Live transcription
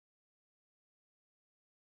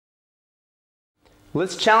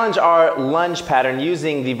Let's challenge our lunge pattern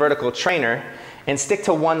using the vertical trainer and stick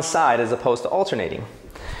to one side as opposed to alternating.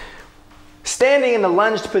 Standing in the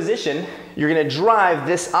lunged position, you're going to drive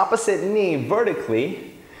this opposite knee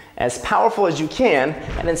vertically as powerful as you can,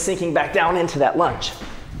 and then sinking back down into that lunge.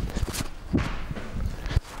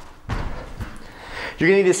 You're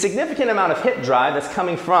going to need a significant amount of hip drive that's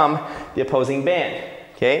coming from the opposing band.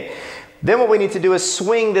 Okay? Then what we need to do is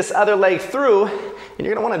swing this other leg through, and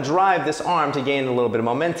you're going to want to drive this arm to gain a little bit of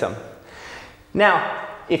momentum. Now,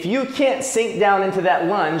 if you can't sink down into that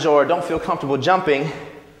lunge or don't feel comfortable jumping,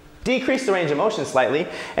 decrease the range of motion slightly,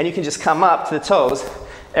 and you can just come up to the toes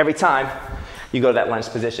every time you go to that lunge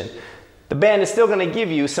position. The band is still going to give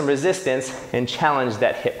you some resistance and challenge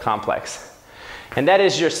that hip complex. And that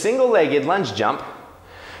is your single-legged lunge jump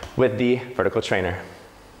with the vertical trainer.